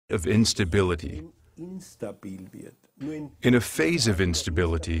of instability. In a phase of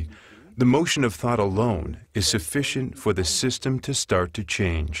instability, the motion of thought alone is sufficient for the system to start to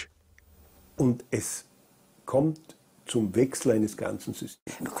change. Und es kommt zum Wechsel eines ganzen Systems.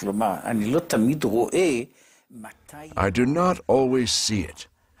 I do not always see it.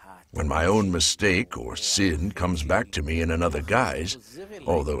 When my own mistake or sin comes back to me in another guise,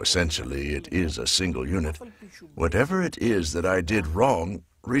 although essentially it is a single unit, whatever it is that I did wrong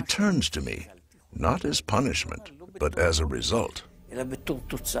returns to me, not as punishment, but as a result.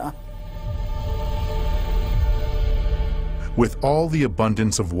 With all the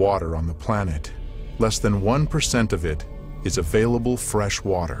abundance of water on the planet, less than 1% of it is available fresh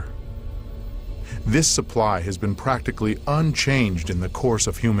water. This supply has been practically unchanged in the course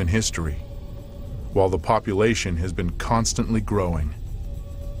of human history, while the population has been constantly growing.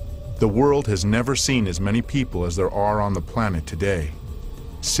 The world has never seen as many people as there are on the planet today,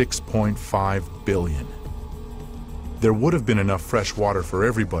 6.5 billion. There would have been enough fresh water for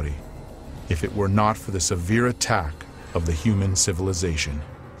everybody if it were not for the severe attack of the human civilization.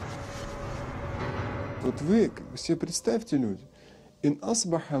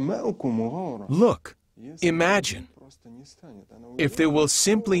 Look, imagine, if there will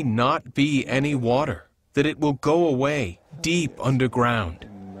simply not be any water, that it will go away deep underground.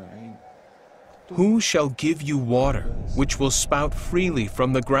 Who shall give you water which will spout freely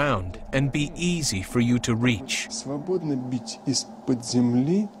from the ground and be easy for you to reach?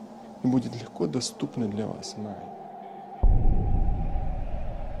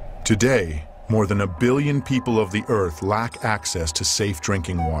 Today, more than 1 billion people of the earth lack access to safe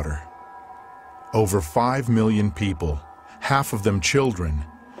drinking water. Over 5 million people, half of them children,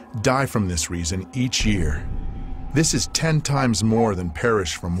 die from this reason each year. This is 10 times more than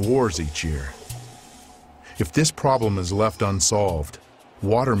perish from wars each year. If this problem is left unsolved,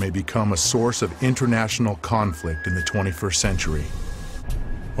 water may become a source of international conflict in the 21st century.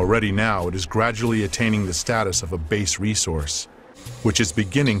 Already now, it is gradually attaining the status of a base resource, which is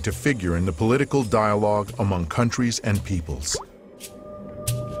beginning to figure in the political dialogue among countries and peoples.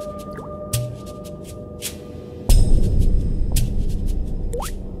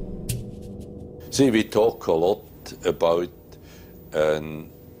 See, we talk a lot about an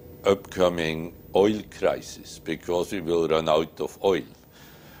upcoming oil crisis because we will run out of oil.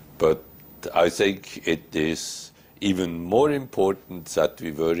 But I think it is even more important that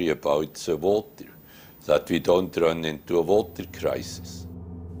we worry about the water, that we don't run into a water crisis.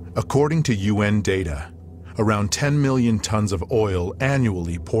 According to UN data, around 10 million tons of oil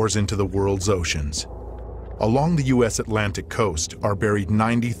annually pours into the world's oceans. Along the U.S. Atlantic coast are buried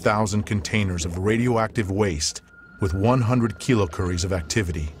 90,000 containers of radioactive waste with 100 kilocuries of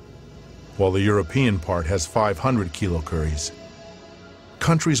activity, while the European part has 500 kilocuries.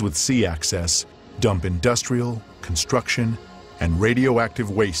 Countries with sea access dump industrial, construction, and radioactive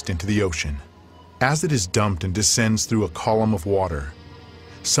waste into the ocean. As it is dumped and descends through a column of water,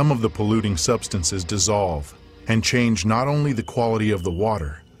 some of the polluting substances dissolve and change not only the quality of the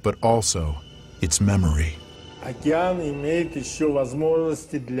water, but also its memory.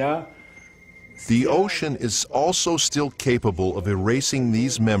 The ocean is also still capable of erasing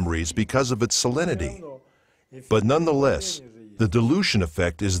these memories because of its salinity. But nonetheless, the dilution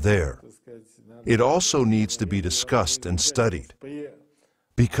effect is there. It also needs to be discussed and studied.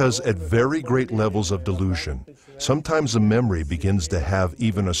 Because at very great levels of dilution, sometimes a memory begins to have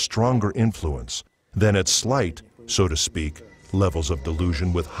even a stronger influence than at slight, so to speak, levels of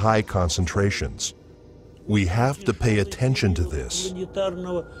dilution with high concentrations. We have to pay attention to this.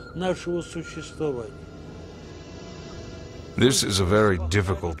 This is a very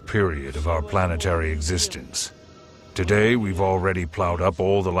difficult period of our planetary existence. Today, we've already plowed up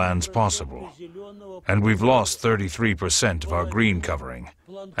all the lands possible, and we've lost 33% of our green covering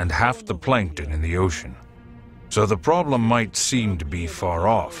and half the plankton in the ocean. So the problem might seem to be far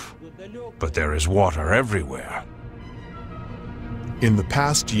off, but there is water everywhere. In the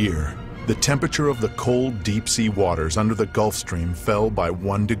past year, the temperature of the cold deep-sea waters under the Gulf Stream fell by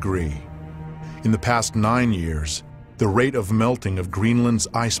 1 degree. In the past 9 years, the rate of melting of Greenland's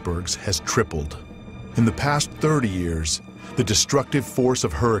icebergs has tripled. In the past 30 years, the destructive force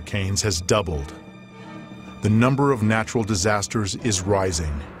of hurricanes has doubled. The number of natural disasters is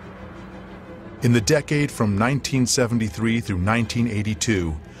rising. In the decade from 1973 through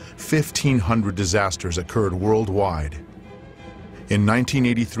 1982, 1,500 disasters occurred worldwide. In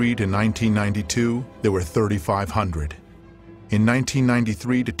 1983 to 1992, there were 3,500. In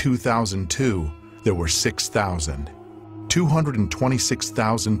 1993 to 2002, there were 6,000.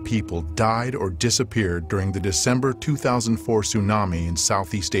 226,000 people died or disappeared during the December 2004 tsunami in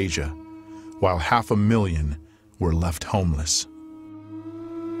Southeast Asia, while 500,000 were left homeless.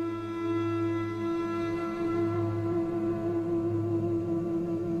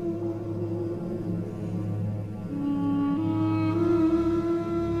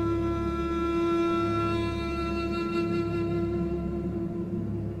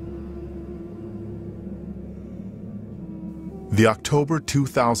 The October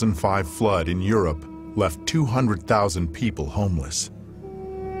 2005 flood in Europe left 200,000 people homeless.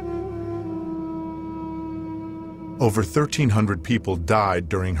 Over 1,300 people died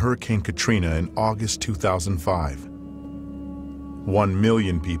during Hurricane Katrina in August 2005. 1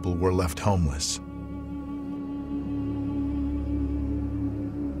 million people were left homeless.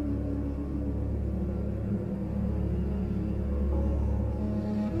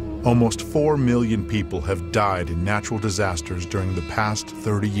 Almost 4 million people have died in natural disasters during the past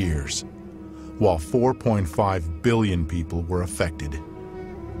 30 years, while 4.5 billion people were affected.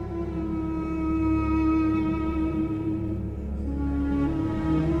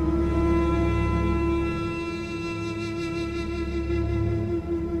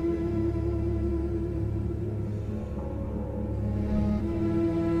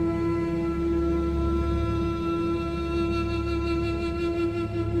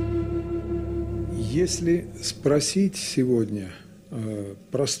 Если спросить сегодня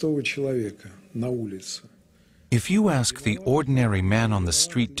простого человека на улице, If you ask the ordinary man on the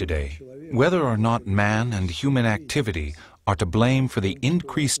street today whether or not man and human activity are to blame for the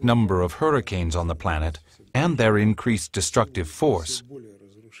increased number of hurricanes on the planet and their increased destructive force,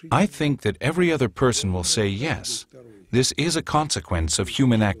 I think that every other person will say yes, this is a consequence of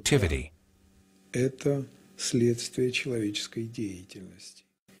human activity. это следствие человеческой деятельности.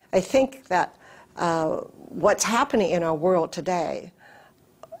 I think that what's happening in our world today,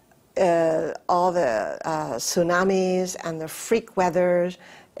 all the tsunamis and the freak weathers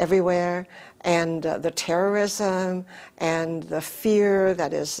everywhere, and the terrorism and the fear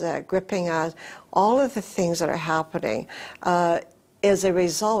that is gripping us, all of the things that are happening is a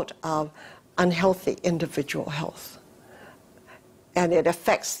result of unhealthy individual health. And it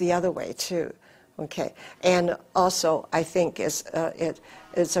affects the other way too. Okay, and also I think it's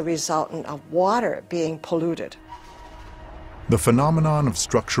a resultant of water being polluted. The phenomenon of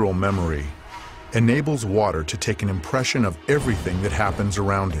structural memory enables water to take an impression of everything that happens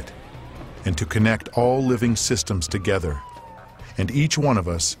around it and to connect all living systems together. And each one of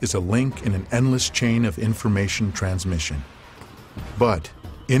us is a link in an endless chain of information transmission. But,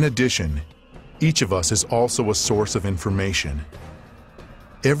 in addition, each of us is also a source of information.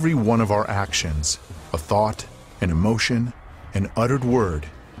 Every one of our actions, a thought, an emotion, an uttered word,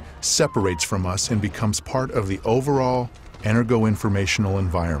 separates from us and becomes part of the overall energo-informational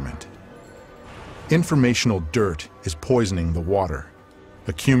environment. Informational dirt is poisoning the water,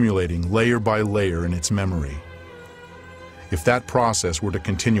 accumulating layer by layer in its memory. If that process were to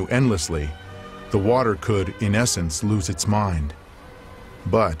continue endlessly, the water could, in essence, lose its mind.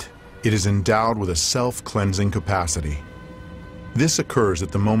 But it is endowed with a self-cleansing capacity. This occurs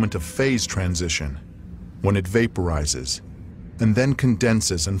at the moment of phase transition, when it vaporizes, and then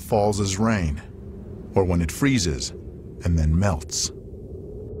condenses and falls as rain, or when it freezes and then melts.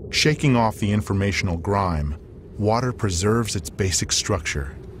 Shaking off the informational grime, water preserves its basic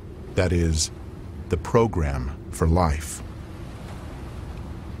structure, that is, the program for life.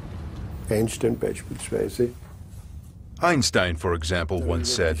 Einstein beispielsweise. Einstein, for example, once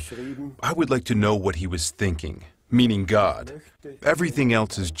said, "I would like to know what he was thinking," meaning God. Everything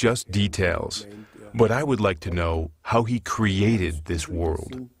else is just details. But I would like to know how he created this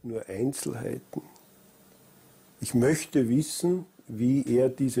world. Nur Einzelheiten. Ich möchte wissen, wie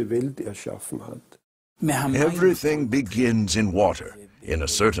diese Welt erschaffen hat. Everything begins in water. In a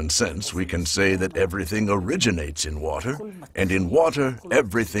certain sense, we can say that everything originates in water, and in water,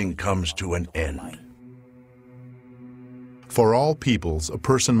 everything comes to an end. For all peoples, a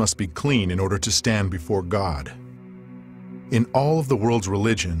person must be clean in order to stand before God. In all of the world's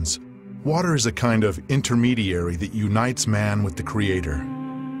religions, water is a kind of intermediary that unites man with the Creator.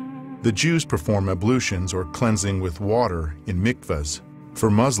 The Jews perform ablutions or cleansing with water in mikvahs.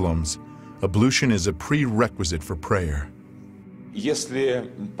 For Muslims, ablution is a prerequisite for prayer. Если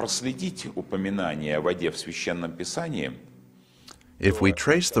проследить упоминание о воде в Священном Писании, If we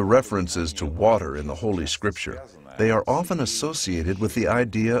trace the references to water in the Holy Scripture, they are often associated with the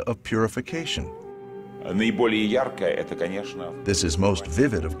idea of purification. наиболее яркое это, конечно, This is most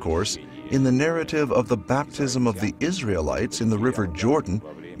vivid, of course, in the narrative of the baptism of the Israelites in the river Jordan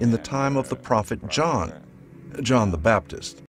in the time of the prophet John. John the Baptist.